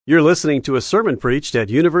You're listening to a sermon preached at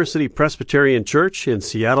University Presbyterian Church in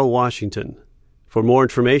Seattle, Washington. For more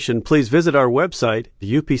information, please visit our website,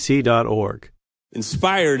 upc.org.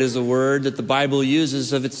 Inspired is a word that the Bible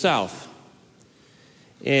uses of itself.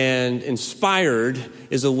 And inspired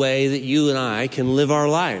is a way that you and I can live our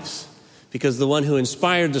lives. Because the one who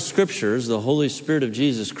inspired the Scriptures, the Holy Spirit of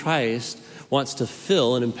Jesus Christ, wants to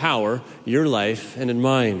fill and empower your life and in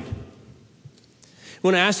mine. I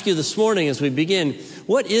want to ask you this morning as we begin,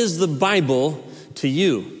 what is the Bible to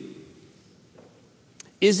you?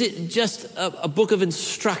 Is it just a book of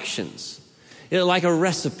instructions? Like a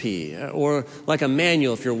recipe, or like a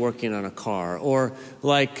manual if you're working on a car, or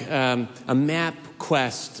like a map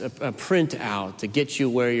quest, a printout to get you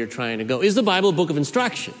where you're trying to go? Is the Bible a book of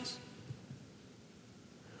instructions?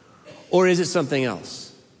 Or is it something else?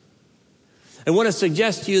 I want to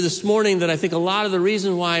suggest to you this morning that I think a lot of the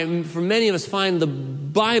reason why for many of us find the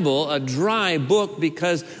Bible a dry book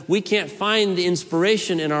because we can't find the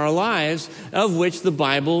inspiration in our lives of which the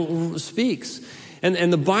Bible speaks.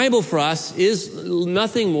 And the Bible for us is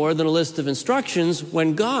nothing more than a list of instructions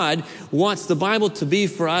when God wants the Bible to be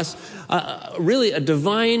for us really a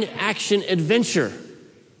divine action adventure.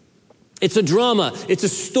 It's a drama. It's a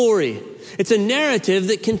story. It's a narrative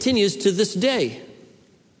that continues to this day.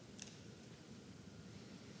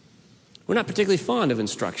 We're not particularly fond of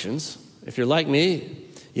instructions. If you're like me,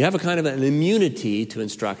 you have a kind of an immunity to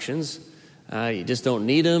instructions. You just don't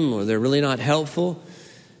need them, or they're really not helpful.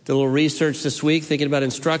 Did a little research this week thinking about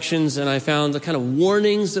instructions, and I found the kind of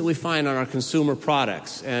warnings that we find on our consumer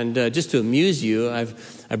products. And just to amuse you,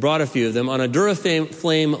 I brought a few of them. On a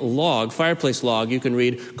Duraflame log, fireplace log, you can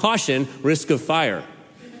read, "Caution, risk of fire."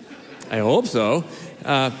 I hope so.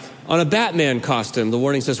 On a Batman costume, the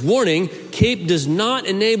warning says, "Warning, cape does not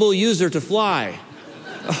enable user to fly."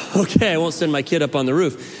 Okay, I won't send my kid up on the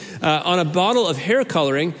roof. On a bottle of hair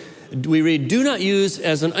coloring, we read, "Do not use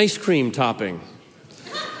as an ice cream topping."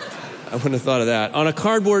 I wouldn't have thought of that. On a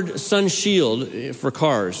cardboard sun shield for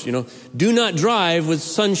cars, "Do not drive with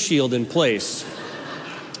sun shield in place."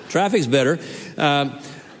 Traffic's better.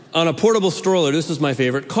 On a portable stroller, this is my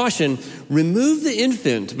favorite, "Caution, remove the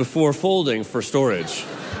infant before folding for storage."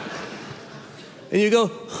 And you go,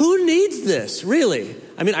 who needs this, really?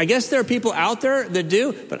 I mean, I guess there are people out there that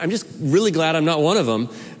do, but I'm just really glad I'm not one of them.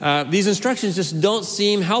 These instructions just don't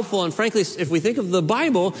seem helpful. And frankly, if we think of the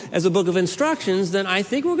Bible as a book of instructions, then I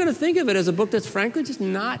think we're going to think of it as a book that's frankly just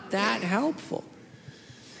not that helpful.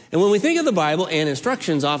 And when we think of the Bible and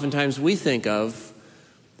instructions, oftentimes we think of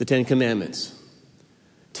the Ten Commandments.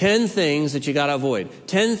 10 things that you got to avoid.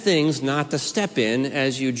 10 things not to step in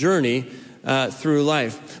as you journey through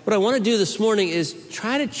life. What I want to do this morning is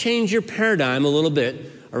try to change your paradigm a little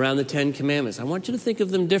bit around the 10 Commandments. I want you to think of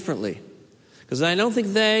them differently. Because I don't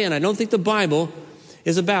think I don't think the Bible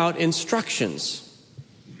is about instructions.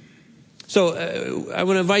 So I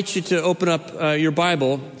want to invite you to open up your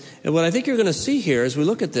Bible. And what I think you're going to see here as we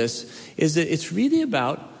look at this is that it's really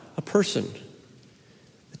about a person.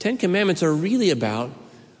 The 10 Commandments are really about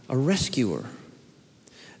a rescuer.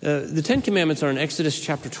 The 10 Commandments are in Exodus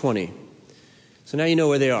chapter 20. So now you know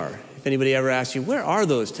where they are. If anybody ever asks you, where are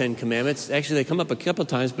those 10 Commandments? Actually, they come up a couple of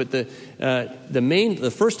times, but the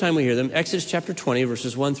first time we hear them, Exodus chapter 20,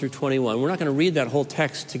 verses 1 through 21. We're not going to read that whole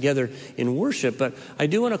text together in worship, but I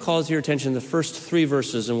do want to call to your attention the first 3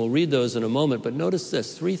 verses, and we'll read those in a moment. But notice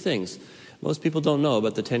this, 3 things most people don't know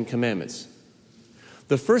about the 10 Commandments.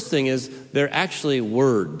 The first thing is they're actually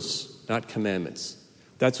words, not commandments.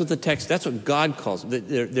 That's what God calls them.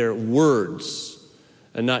 They're words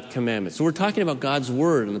and not commandments. So we're talking about God's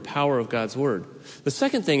word and the power of God's word. The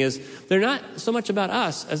second thing is they're not so much about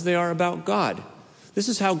us as they are about God. This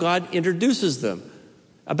is how God introduces them.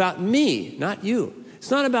 About me, not you.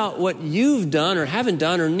 It's not about what you've done or haven't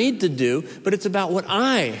done or need to do, but it's about what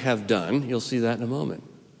I have done. You'll see that in a moment.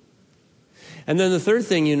 And then the third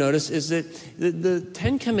thing you notice is that the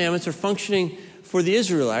 10 Commandments are functioning for the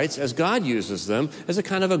Israelites, as God uses them, as a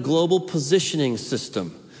kind of a global positioning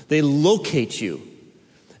system. They locate you.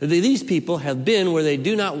 These people have been where they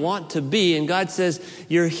do not want to be, and God says,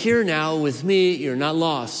 you're here now with me, you're not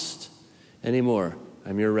lost anymore.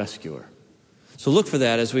 I'm your rescuer. So look for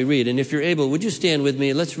that as we read, and if you're able, would you stand with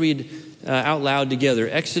me? Let's read out loud together,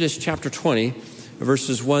 Exodus chapter 20,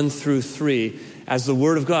 verses 1 through 3, as the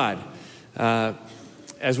Word of God. After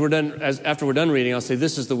we're done reading, I'll say,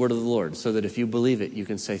 this is the word of the Lord, so that if you believe it, you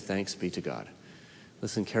can say, thanks be to God.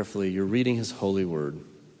 Listen carefully. You're reading his holy word.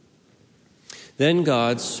 Then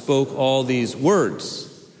God spoke all these words.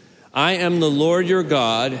 I am the Lord your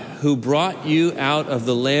God who brought you out of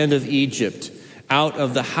the land of Egypt, out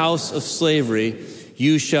of the house of slavery.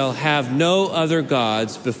 You shall have no other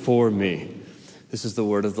gods before me. This is the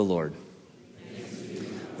word of the Lord.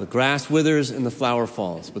 The grass withers and the flower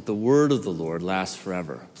falls, but the word of the Lord lasts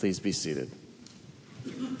forever. Please be seated.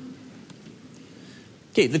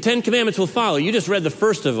 Okay, the Ten Commandments will follow. You just read the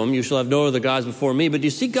first of them. You shall have no other gods before me. But do you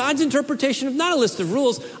see God's interpretation of not a list of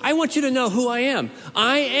rules? I want you to know who I am.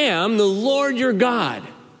 I am the Lord your God,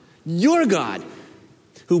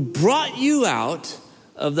 who brought you out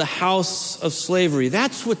of the house of slavery.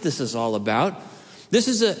 That's what this is all about. This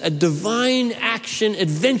is a divine action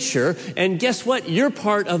adventure. And guess what? You're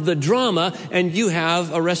part of the drama, and you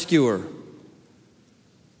have a rescuer.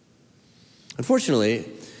 Unfortunately,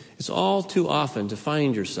 it's all too often to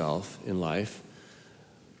find yourself in life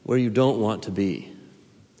where you don't want to be.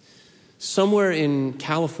 Somewhere in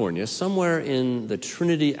California, somewhere in the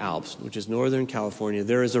Trinity Alps, which is Northern California,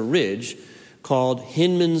 there is a ridge called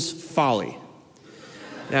Hinman's Folly.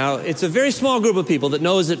 Now, it's a very small group of people that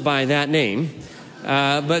knows it by that name,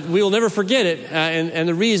 but we will never forget it and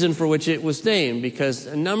the reason for which it was named, because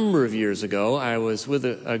a number of years ago, I was with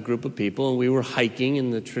a group of people, and we were hiking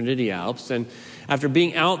in the Trinity Alps, and after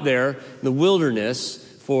being out there in the wilderness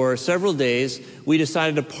for several days, we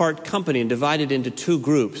decided to part company and divide it into two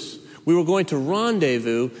groups. We were going to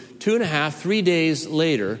rendezvous 2.5, 3 days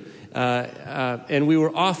later, and we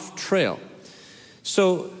were off trail.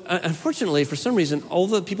 So, unfortunately, for some reason, all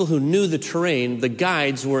the people who knew the terrain, the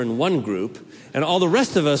guides, were in one group, and all the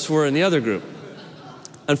rest of us were in the other group.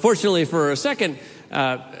 Unfortunately, for a second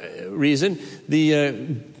reason,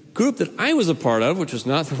 the group that I was a part of, which was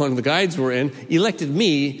not the one the guides were in, elected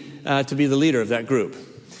me to be the leader of that group.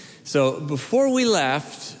 So before we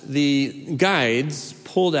left, the guides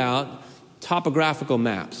pulled out topographical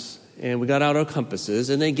maps, and we got out our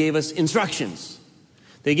compasses, and they gave us instructions.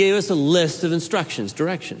 They gave us a list of instructions,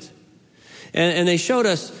 directions. And they showed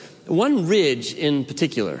us one ridge in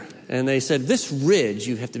particular, and they said, this ridge,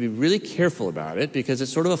 you have to be really careful about it because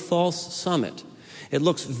it's sort of a false summit. It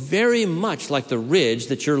looks very much like the ridge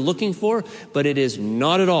that you're looking for, but it is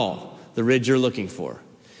not at all the ridge you're looking for.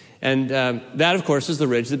 And that, of course, is the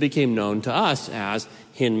ridge that became known to us as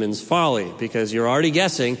Hinman's Folly, because you're already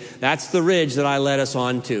guessing that's the ridge that I led us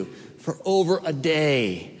on to for over a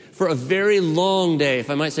day, for a very long day,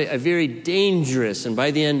 if I might say, a very dangerous and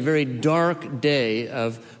by the end very dark day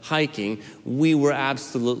of hiking. We were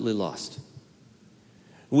absolutely lost.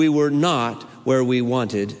 We were not where we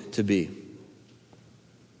wanted to be.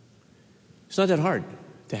 It's not that hard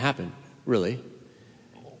to happen, really.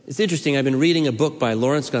 It's interesting. I've been reading a book by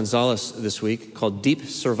Lawrence Gonzalez this week called Deep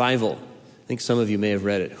Survival. I think some of you may have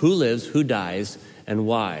read it. Who lives, who dies, and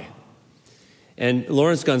why? And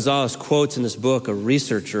Lawrence Gonzalez quotes in this book a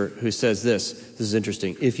researcher who says this. This is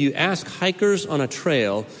interesting. If you ask hikers on a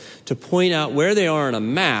trail to point out where they are on a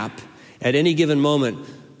map at any given moment,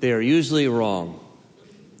 they are usually wrong.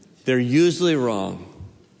 They're usually wrong.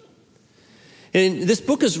 And this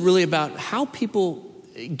book is really about how people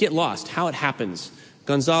get lost, how it happens.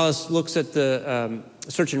 Gonzalez looks at the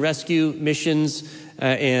search and rescue missions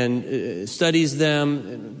and studies them,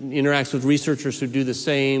 and interacts with researchers who do the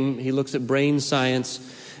same. He looks at brain science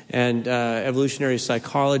and evolutionary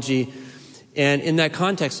psychology. And in that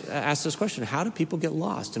context, asks this question, how do people get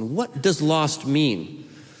lost? And what does lost mean?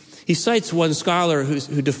 He cites one scholar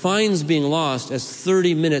who defines being lost as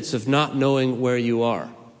 30 minutes of not knowing where you are.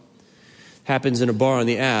 Happens in a bar on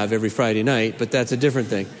the Ave every Friday night, but that's a different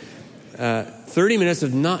thing. 30 minutes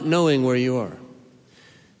of not knowing where you are.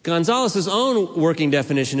 Gonzalez's own working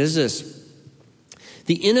definition is this: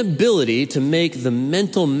 the inability to make the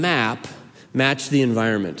mental map match the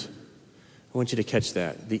environment. I want you to catch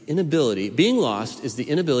that. The inability, being lost is the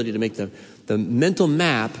inability to make the mental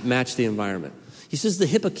map match the environment. He says the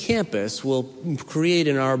hippocampus will create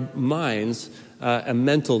in our minds a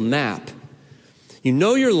mental map. You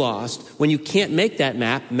know you're lost when you can't make that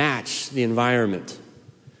map match the environment.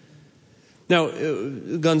 Now,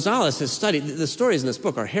 Gonzalez has studied, the stories in this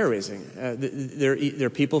book are hair-raising. There are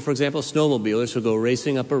people, for example, snowmobilers who go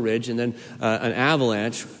racing up a ridge and then an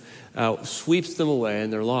avalanche sweeps them away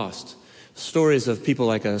and they're lost. Stories of people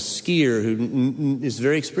like a skier who is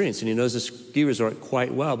very experienced and he knows the ski resort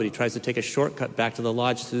quite well, but he tries to take a shortcut back to the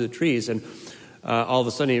lodge through the trees, and all of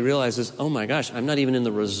a sudden he realizes, oh my gosh, I'm not even in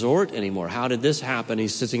the resort anymore. How did this happen?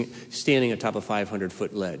 He's standing atop a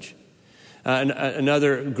 500-foot ledge.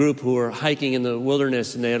 Another group who were hiking in the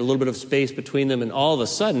wilderness, and they had a little bit of space between them, and all of a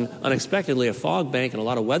sudden, unexpectedly, a fog bank and a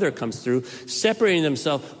lot of weather comes through, separating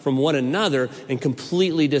themselves from one another and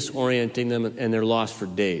completely disorienting them, and they're lost for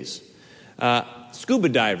days. Scuba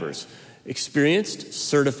divers. experienced,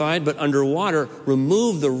 certified, but underwater,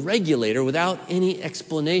 remove the regulator without any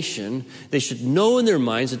explanation. They should know in their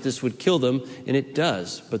minds that this would kill them, and it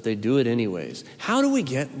does, but they do it anyways. How do we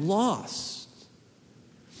get lost?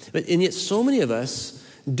 And yet so many of us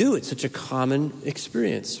do it, such a common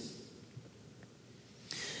experience.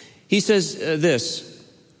 He says this,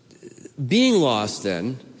 being lost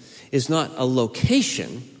then is not a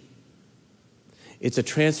location, it's a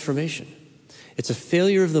transformation. It's a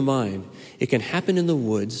failure of the mind. It can happen in the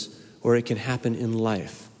woods or it can happen in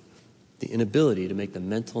life. The inability to make the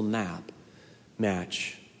mental map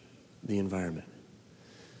match the environment.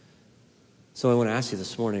 So I want to ask you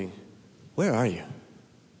this morning, where are you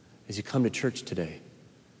as you come to church today?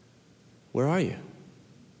 Where are you?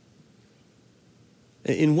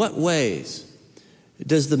 In what ways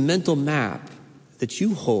does the mental map that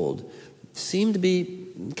you hold seem to be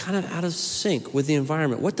kind of out of sync with the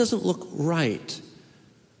environment? What doesn't look right?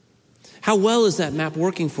 How well is that map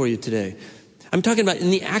working for you today? I'm talking about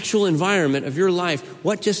in the actual environment of your life,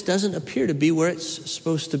 what just doesn't appear to be where it's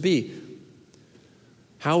supposed to be?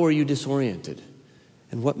 How are you disoriented?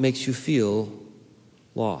 And what makes you feel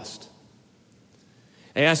lost?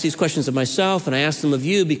 I ask these questions of myself and I ask them of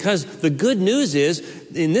you because the good news is,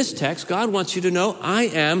 in this text, God wants you to know, I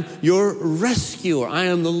am your rescuer. I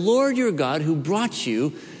am the Lord your God who brought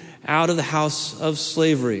you out of the house of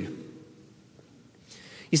slavery.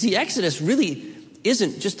 You see, Exodus really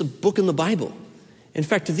isn't just a book in the Bible. In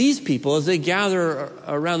fact, to these people, as they gather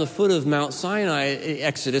around the foot of Mount Sinai,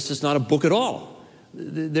 Exodus is not a book at all.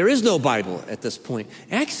 There is no Bible at this point.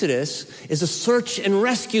 Exodus is a search and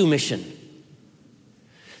rescue mission.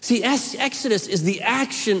 See, Exodus is the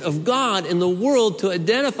action of God in the world to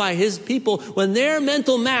identify his people when their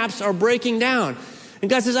mental maps are breaking down. And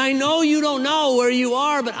God says, I know you don't know where you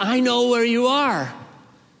are, but I know where you are.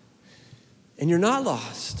 And you're not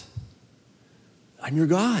lost. I'm your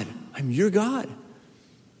God. I'm your God.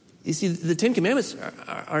 You see, the Ten Commandments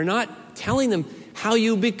are not telling them how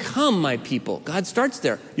you become my people. God starts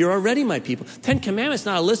there. You're already my people. Ten Commandments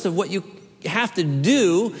not a list of what you have to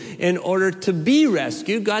do in order to be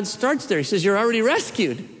rescued. God starts there. He says, you're already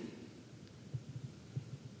rescued.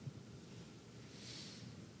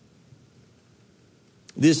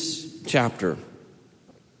 This chapter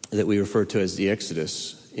that we refer to as the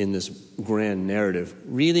Exodus in this grand narrative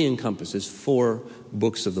really encompasses 4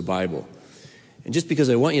 books of the Bible. And just because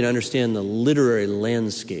I want you to understand the literary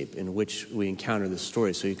landscape in which we encounter this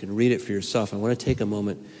story so you can read it for yourself, I want to take a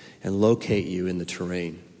moment and locate you in the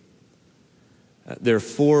terrain. There are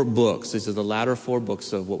 4 books. These are the latter 4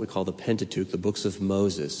 books of what we call the Pentateuch, the books of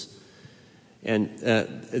Moses. And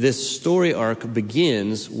this story arc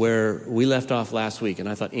begins where we left off last week. And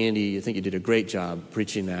I thought, Andy, I think you did a great job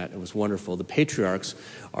preaching that. It was wonderful. The patriarchs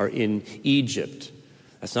are in Egypt.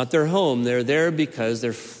 That's not their home. They're there because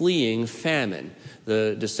they're fleeing famine.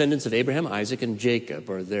 The descendants of Abraham, Isaac, and Jacob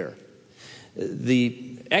are there.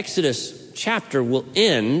 The Exodus chapter will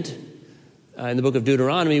end in the book of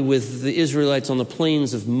Deuteronomy with the Israelites on the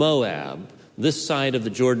plains of Moab, this side of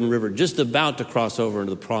the Jordan River, just about to cross over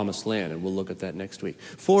into the promised land, and we'll look at that next week.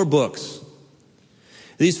 4 books.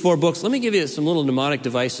 These 4 books, let me give you some little mnemonic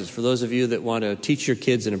devices for those of you that want to teach your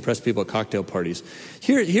kids and impress people at cocktail parties.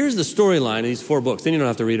 Here's the storyline of these 4 books. Then you don't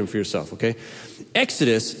have to read them for yourself, okay?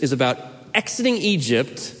 Exodus is about exiting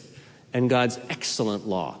Egypt and God's excellent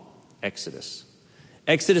law. Exodus.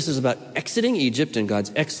 Exodus is about exiting Egypt and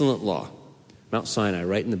God's excellent law. Mount Sinai,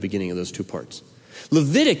 right in the beginning of those 2 parts.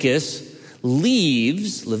 Leviticus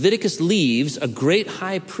leaves a great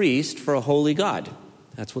high priest for a holy God.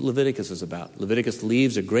 That's what Leviticus is about. Leviticus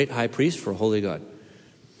leaves a great high priest for a holy God.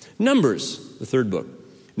 Numbers, the 3rd book.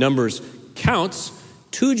 Numbers counts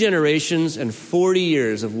 2 generations and 40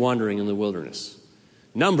 years of wandering in the wilderness.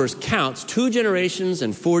 Numbers counts 2 generations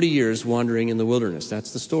and 40 years wandering in the wilderness.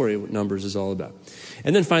 That's the story of what Numbers is all about.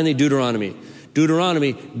 And then finally, Deuteronomy.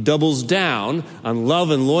 Deuteronomy doubles down on love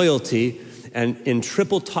and loyalty and in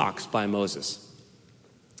triple talks by Moses.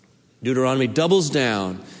 Deuteronomy doubles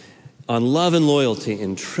down on love and loyalty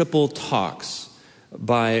in triple talks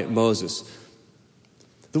by Moses.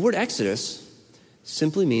 The word Exodus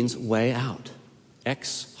simply means way out.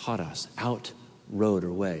 Ex hodos, out road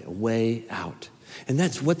or way, a way out. And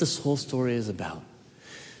that's what this whole story is about.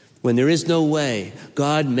 When there is no way,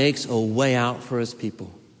 God makes a way out for his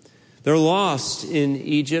people. They're lost in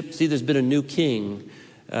Egypt. See, there's been a new king.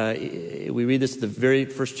 We read this at the very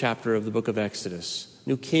first chapter of the book of Exodus.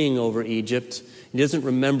 New king over Egypt. He doesn't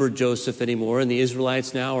remember Joseph anymore, and the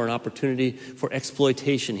Israelites now are an opportunity for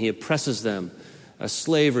exploitation. He oppresses them.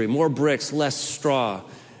 Slavery, more bricks, less straw.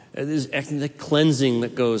 There's ethnic cleansing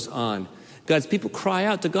that goes on. God's people cry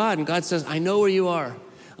out to God, and God says, I know where you are.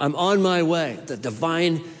 I'm on my way. The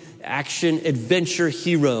divine action adventure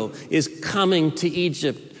hero is coming to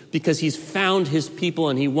Egypt because he's found his people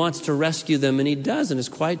and he wants to rescue them, and he does, and it's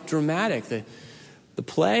quite dramatic. The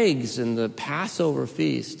plagues and the Passover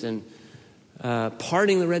feast and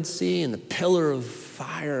parting the Red Sea and the pillar of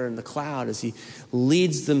fire and the cloud as he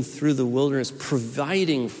leads them through the wilderness,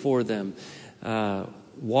 providing for them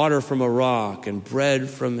water from a rock and bread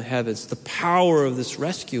from heaven. It's the power of this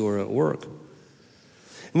rescuer at work.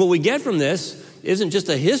 And what we get from this isn't just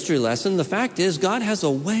a history lesson. The fact is, God has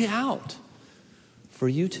a way out for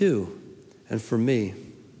you too and for me.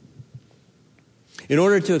 In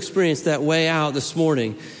order to experience that way out this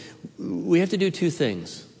morning, we have to do two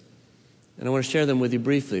things. And I want to share them with you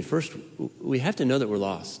briefly. First, we have to know that we're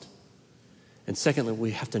lost. And secondly,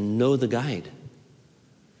 we have to know the guide.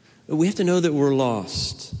 We have to know that we're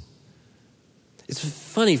lost. It's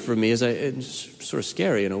funny for me, it's sort of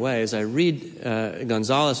scary in a way, as I read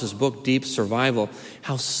Gonzalez's book, Deep Survival,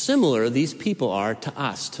 how similar these people are to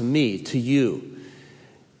us, to me, to you.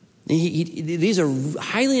 These are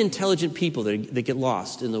highly intelligent people that get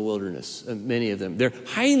lost in the wilderness, many of them. They're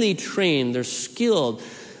highly trained, they're skilled.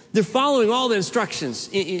 They're following all the instructions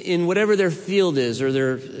in whatever their field is or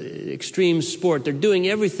their extreme sport. They're doing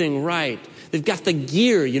everything right. They've got the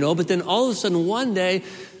gear, but then all of a sudden one day,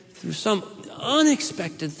 through some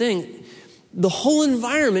unexpected thing, the whole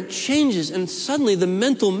environment changes, and suddenly the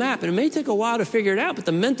mental map, and it may take a while to figure it out, but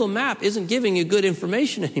the mental map isn't giving you good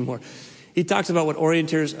information anymore. He talks about what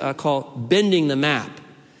orienteers call bending the map.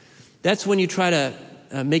 That's when you try to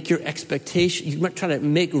make your expectation, you might try to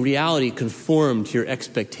make reality conform to your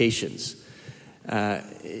expectations.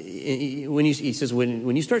 He says,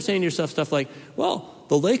 when you start saying to yourself stuff like, well,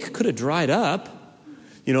 the lake could have dried up,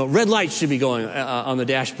 red lights should be going on the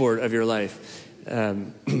dashboard of your life.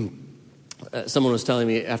 Someone was telling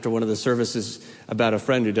me after one of the services about a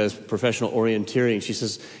friend who does professional orienteering. She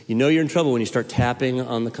says, you're in trouble when you start tapping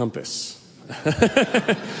on the compass.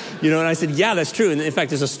 And I said, yeah, that's true. And in fact,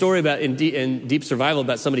 there's a story about in Deep Survival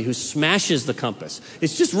about somebody who smashes the compass.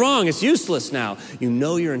 It's just wrong. It's useless now.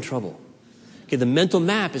 You're in trouble. Okay, the mental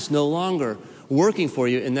map is no longer working for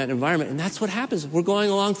you in that environment. And that's what happens. We're going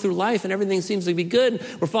along through life and everything seems to be good.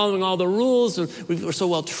 We're following all the rules. And we're so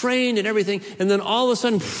well trained and everything. And then all of a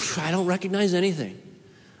sudden, I don't recognize anything.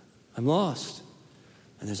 I'm lost.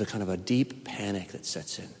 And there's a kind of a deep panic that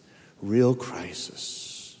sets in. Real crisis.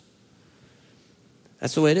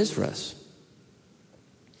 That's the way it is for us.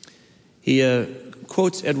 He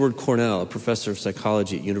quotes Edward Cornell, a professor of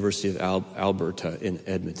psychology at University of Alberta in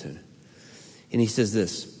Edmonton. And he says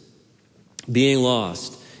this: being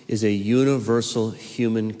lost is a universal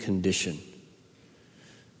human condition.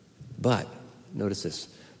 But, notice this,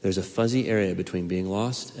 there's a fuzzy area between being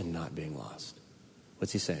lost and not being lost.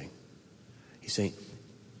 What's he saying? He's saying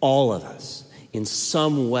all of us, in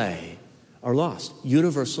some way, are lost.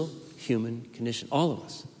 Universal human condition, all of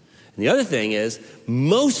us. And the other thing is,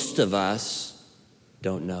 most of us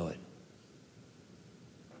don't know it.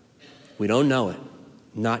 We don't know it,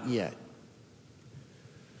 not yet.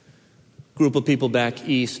 Group of people back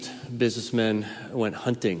east, businessmen, went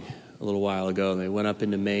hunting a little while ago, and they went up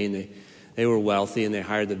into Maine. They were wealthy, and they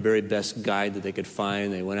hired the very best guide that they could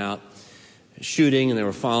find. They went out shooting, and they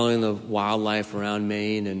were following the wildlife around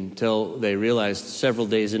Maine until they realized several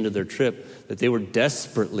days into their trip that they were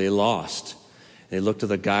desperately lost. They looked at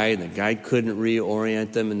the guide, and the guide couldn't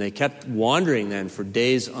reorient them, and they kept wandering then for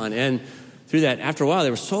days on end through that. After a while, they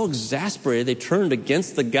were so exasperated, they turned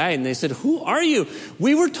against the guide, and they said, "Who are you?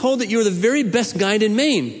 We were told that you were the very best guide in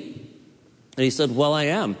Maine." And he said, "Well, I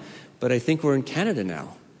am, but I think we're in Canada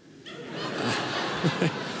now."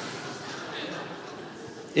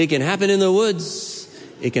 It can happen in the woods.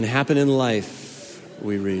 It can happen in life,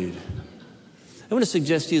 we read. I want to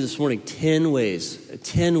suggest to you this morning 10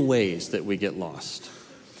 ways that we get lost.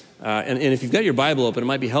 And if you've got your Bible open, it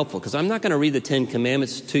might be helpful, because I'm not going to read the 10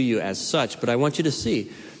 Commandments to you as such, but I want you to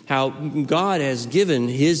see how God has given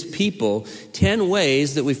his people 10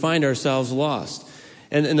 ways that we find ourselves lost.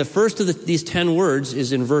 And the first of these 10 words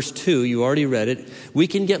is in verse 2. You already read it. We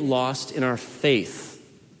can get lost in our faith.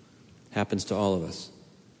 Happens to all of us.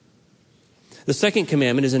 The second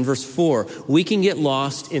commandment is in verse 4. We can get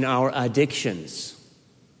lost in our addictions.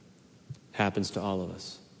 Happens to all of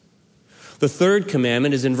us. The third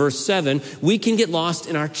commandment is in verse 7. We can get lost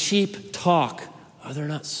in our cheap talk. Are there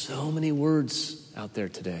not so many words out there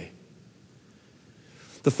today?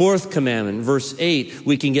 The fourth commandment, verse 8.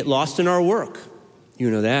 We can get lost in our work.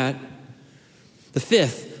 You know that. The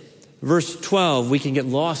fifth, verse 12. We can get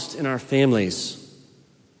lost in our families.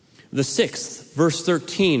 The sixth, verse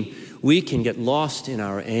 13. we can get lost in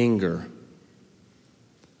our anger.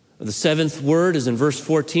 The seventh word is in verse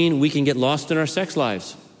 14, we can get lost in our sex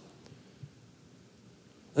lives.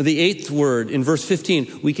 The eighth word in verse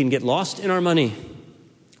 15, we can get lost in our money,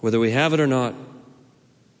 whether we have it or not.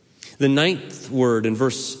 The ninth word in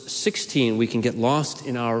verse 16, we can get lost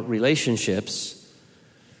in our relationships.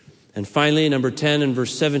 And finally, number 10 in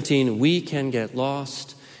verse 17, we can get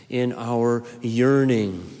lost in our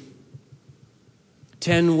yearning.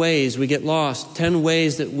 10 ways we get lost, 10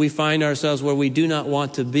 ways that we find ourselves where we do not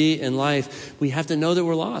want to be in life. We have to know that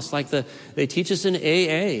we're lost. Like they teach us in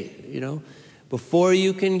AA, before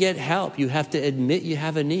you can get help, you have to admit you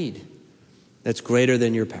have a need that's greater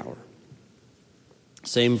than your power.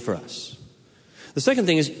 Same for us. The second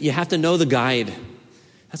thing is you have to know the guide.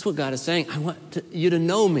 That's what God is saying. I want you to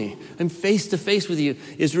know me. I'm face to face with you.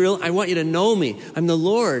 Israel, I want you to know me. I'm the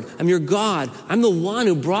Lord. I'm your God. I'm the one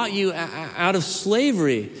who brought you out of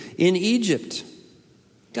slavery in Egypt.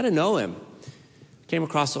 Got to know him. Came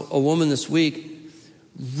across a woman this week,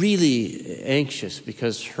 really anxious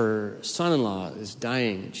because her son-in-law is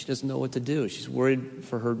dying and she doesn't know what to do. She's worried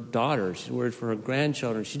for her daughter. She's worried for her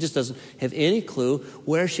grandchildren. She just doesn't have any clue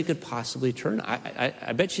where she could possibly turn.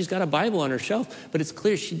 I bet she's got a Bible on her shelf, but it's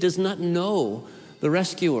clear she does not know the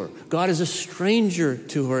rescuer. God is a stranger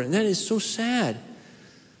to her, and that is so sad.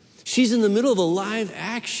 She's in the middle of a live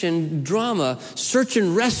action drama, search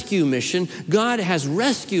and rescue mission. God has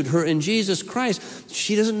rescued her in Jesus Christ.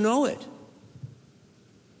 She doesn't know it.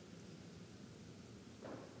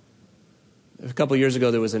 A couple years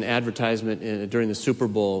ago, there was an advertisement during the Super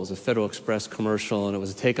Bowl. It was a Federal Express commercial, and it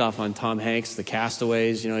was a takeoff on Tom Hanks, the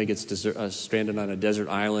Castaways. He gets stranded on a desert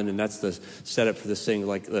island, and that's the setup for this thing.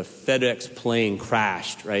 Like the FedEx plane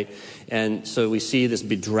crashed, right? And so we see this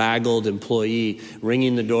bedraggled employee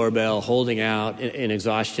ringing the doorbell, holding out in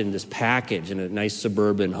exhaustion this package in a nice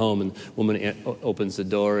suburban home, and the woman opens the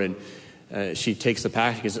door, and she takes the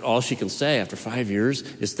package, and all she can say after 5 years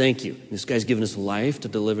is thank you. This guy's given us life to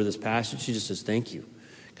deliver this package. She just says thank you,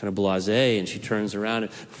 kind of blasé, and she turns around.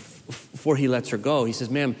 And before he lets her go, he says,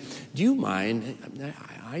 ma'am, do you mind?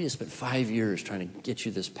 I just spent 5 years trying to get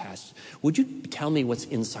you this package. Would you tell me what's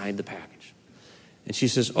inside the package? And she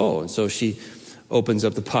says, oh, and so she opens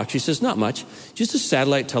up the box. She says, not much, just a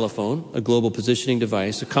satellite telephone, a global positioning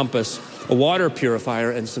device, a compass, a water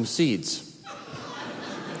purifier, and some seeds.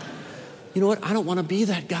 You know what? I don't want to be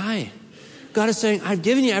that guy. God is saying, I've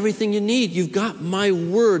given you everything you need. You've got my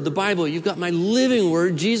word, the Bible. You've got my living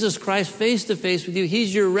word, Jesus Christ, face to face with you.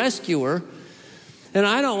 He's your rescuer. And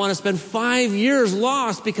I don't want to spend 5 years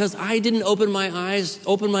lost because I didn't open my eyes,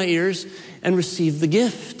 open my ears, and receive the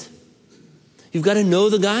gift. You've got to know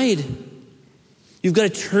the guide. You've got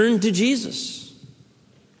to turn to Jesus.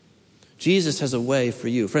 Jesus has a way for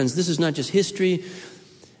you. Friends, this is not just history.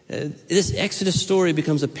 This Exodus story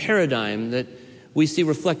becomes a paradigm that we see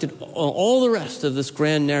reflected on all the rest of this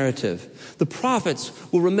grand narrative. The prophets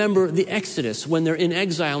will remember the Exodus when they're in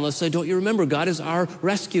exile, and they'll say, don't you remember, God is our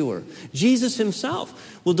rescuer. Jesus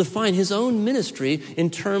himself will define his own ministry in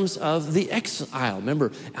terms of the exile.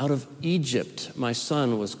 Remember, out of Egypt, my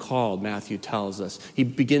son was called, Matthew tells us. He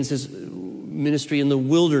begins his ministry in the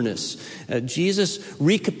wilderness. Jesus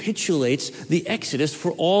recapitulates the Exodus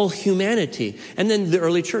for all humanity. And then the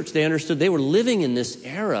early church, they understood they were living in this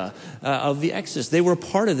era of the Exodus. They were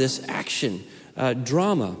part of this action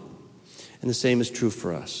drama. And the same is true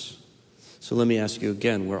for us. So let me ask you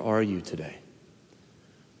again, where are you today?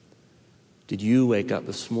 Did you wake up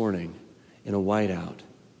this morning in a whiteout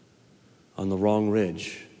on the wrong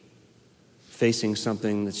ridge, facing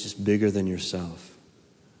something that's just bigger than yourself?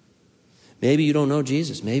 Maybe you don't know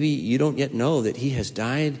Jesus. Maybe you don't yet know that he has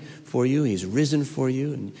died for you, he's risen for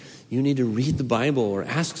you, and you need to read the Bible or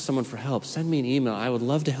ask someone for help. Send me an email. I would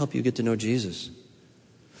love to help you get to know Jesus.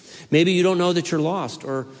 Maybe you don't know that you're lost,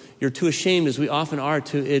 or you're too ashamed, as we often are,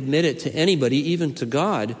 to admit it to anybody, even to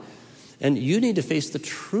God. And you need to face the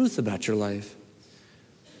truth about your life.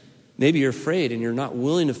 Maybe you're afraid and you're not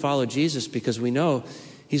willing to follow Jesus because we know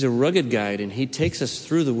he's a rugged guide and he takes us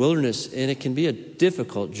through the wilderness, and it can be a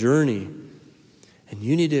difficult journey. And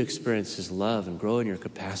you need to experience his love and grow in your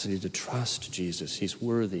capacity to trust Jesus. He's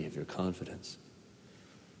worthy of your confidence.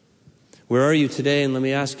 Where are you today? And let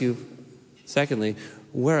me ask you, secondly,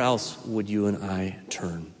 where else would you and I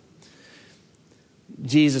turn?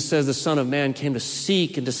 Jesus says the Son of Man came to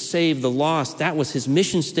seek and to save the lost. That was his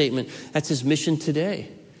mission statement. That's his mission today.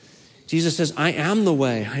 Jesus says, I am the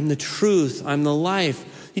way, I'm the truth, I'm the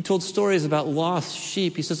life. He told stories about lost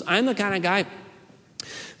sheep. He says, I'm the kind of guy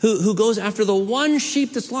who goes after the one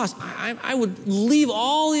sheep that's lost. I would leave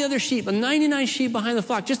all the other sheep, the 99 sheep behind the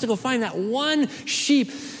flock, just to go find that one sheep.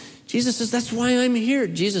 Jesus says, that's why I'm here.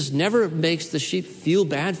 Jesus never makes the sheep feel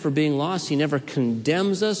bad for being lost. He never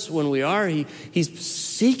condemns us when we are. He's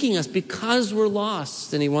seeking us because we're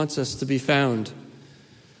lost, and he wants us to be found.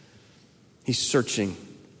 He's searching.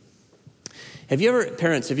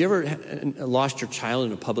 Parents, have you ever lost your child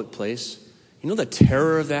in a public place? You know the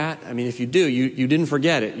terror of that? I mean, if you do, you didn't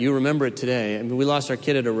forget it. You remember it today. I mean, we lost our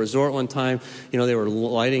kid at a resort one time. You know, they were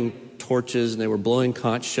lighting torches and they were blowing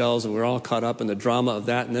conch shells, and we were all caught up in the drama of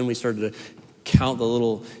that. And then we started to count the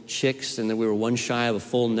little chicks, and then we were one shy of a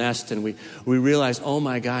full nest, and we realized, oh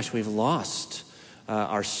my gosh, we've lost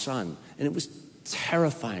our son. And it was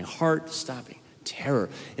terrifying, heart-stopping terror.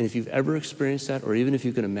 And if you've ever experienced that, or even if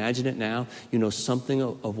you can imagine it now, you know something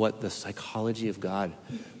of what the psychology of God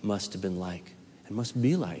must have been like and must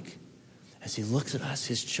be like as he looks at us,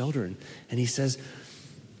 his children, and he says,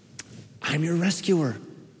 I'm your rescuer.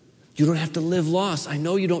 You don't have to live lost. I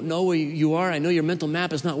know you don't know where you are. I know your mental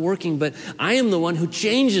map is not working, but I am the one who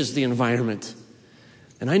changes the environment.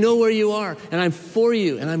 And I know where you are, and I'm for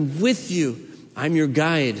you, and I'm with you. I'm your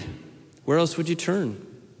guide. Where else would you turn?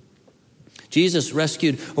 Jesus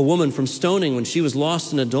rescued a woman from stoning when she was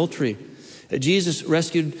lost in adultery. Jesus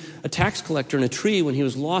rescued a tax collector in a tree when he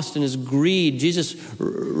was lost in his greed. Jesus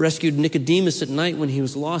rescued Nicodemus at night when he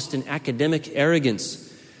was lost in academic arrogance.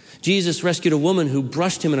 Jesus rescued a woman who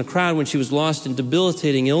brushed him in a crowd when she was lost in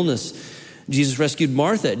debilitating illness. Jesus rescued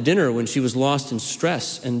Martha at dinner when she was lost in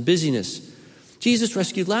stress and busyness. Jesus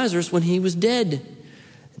rescued Lazarus when he was dead.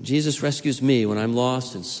 And Jesus rescues me when I'm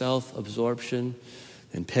lost in self-absorption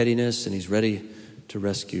and pettiness, and he's ready to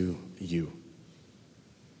rescue you.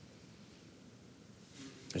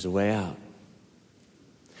 There's a way out.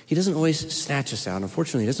 He doesn't always snatch us out.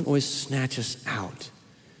 Unfortunately, he doesn't always snatch us out.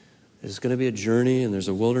 There's going to be a journey, and there's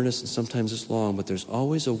a wilderness, and sometimes it's long, but there's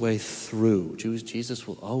always a way through. Jesus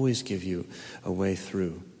will always give you a way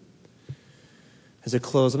through. As I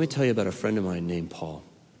close, let me tell you about a friend of mine named Paul.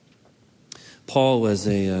 Paul was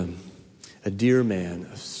a dear man,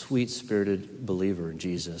 a sweet-spirited believer in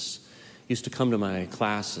Jesus. He used to come to my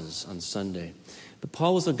classes on Sunday. But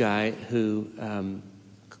Paul was a guy who,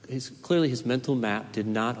 clearly his mental map did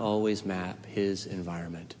not always map his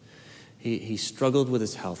environment. He struggled with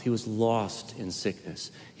his health. He was lost in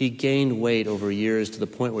sickness. He gained weight over years to the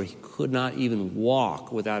point where he could not even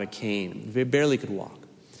walk without a cane. He barely could walk.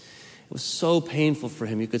 It was so painful for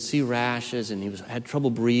him. You could see rashes, and he had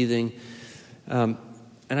trouble breathing.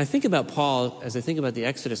 And I think about Paul as I think about the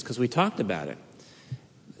Exodus because we talked about it.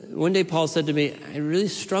 One day Paul said to me, I really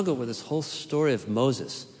struggle with this whole story of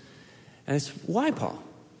Moses. And I said, why, Paul?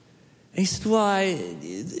 And he said,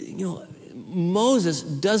 well, Moses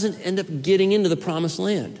doesn't end up getting into the promised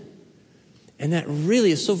land. And that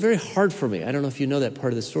really is so very hard for me. I don't know if you know that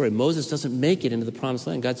part of the story. Moses doesn't make it into the promised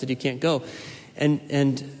land. God said you can't go.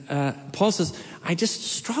 And Paul says, I just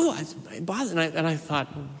struggle. It bothers me. And I thought,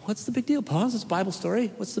 what's the big deal, Paul? Is this a Bible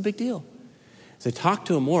story? What's the big deal? As I talked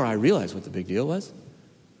to him more, I realized what the big deal was.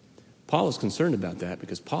 Paul was concerned about that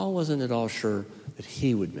because Paul wasn't at all sure that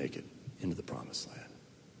he would make it into the promised land.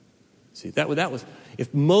 See, that was,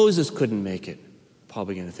 if Moses couldn't make it, Paul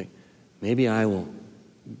began to think, maybe I won't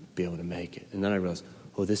be able to make it. And then I realized,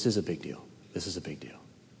 oh, this is a big deal. This is a big deal.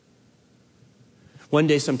 One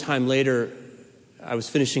day, sometime later, I was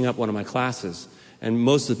finishing up one of my classes, and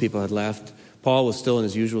most of the people had left. Paul was still in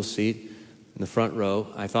his usual seat in the front row.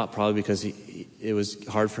 I thought probably because it was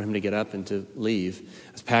hard for him to get up and to leave.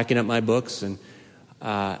 I was packing up my books, and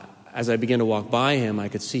as I began to walk by him, I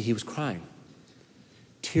could see he was crying.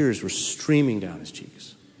 Tears were streaming down his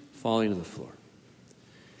cheeks, falling to the floor.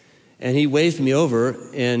 And he waved me over,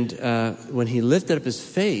 and when he lifted up his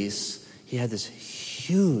face, he had this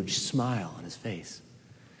huge smile on his face.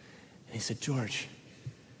 And he said, George,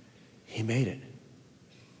 he made it.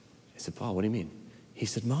 I said, Paul, what do you mean? He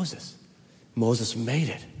said, Moses made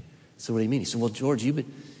it. I said, what do you mean? He said, well, George, you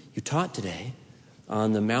taught today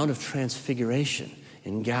on the Mount of Transfiguration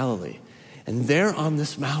in Galilee. And there on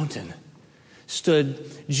this mountain stood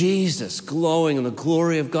Jesus glowing in the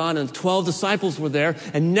glory of God, and 12 disciples were there.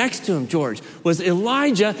 And next to him, George, was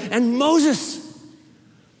Elijah and Moses.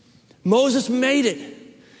 Moses made it.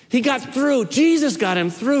 He got through. Jesus got him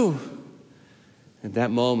through. At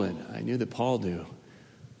that moment, I knew that Paul knew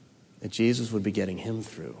that Jesus would be getting him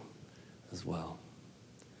through as well.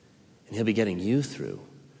 And he'll be getting you through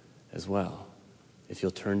as well if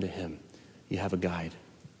you'll turn to him. You have a guide.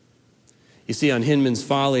 You see, on Hinman's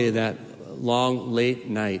Folly, that long, late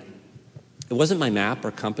night, it wasn't my map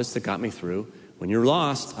or compass that got me through. When you're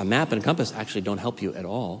lost, a map and a compass actually don't help you at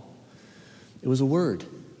all. It was a word.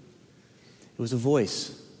 It was a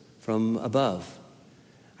voice from above.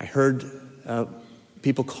 I heard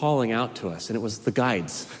people calling out to us, and it was the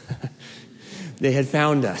guides. They had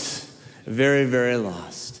found us, very, very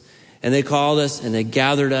lost. And they called us, and they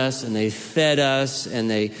gathered us, and they fed us, and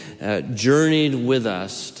they journeyed with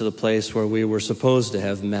us to the place where we were supposed to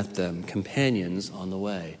have met them, companions on the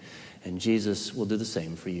way. And Jesus will do the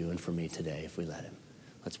same for you and for me today if we let him.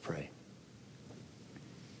 Let's pray.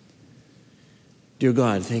 Dear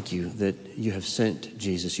God, thank you that you have sent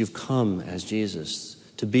Jesus. You've come as Jesus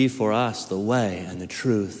to be for us the way and the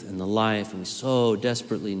truth and the life, and we so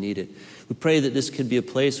desperately need it. We pray that this could be a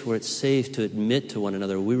place where it's safe to admit to one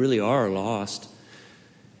another we really are lost.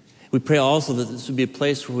 We pray also that this would be a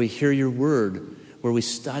place where we hear your word, where we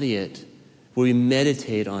study it, where we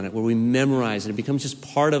meditate on it, where we memorize it. It becomes just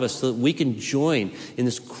part of us so that we can join in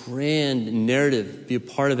this grand narrative, be a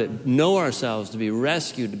part of it, know ourselves, to be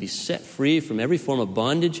rescued, to be set free from every form of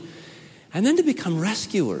bondage, and then to become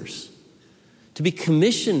rescuers, to be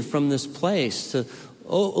commissioned from this place, to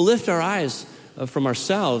lift our eyes from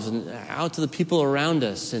ourselves and out to the people around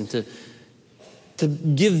us, and to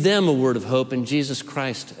give them a word of hope in Jesus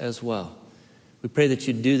Christ as well. We pray that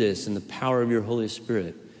you do this in the power of your Holy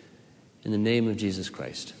Spirit. In the name of Jesus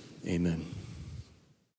Christ, amen.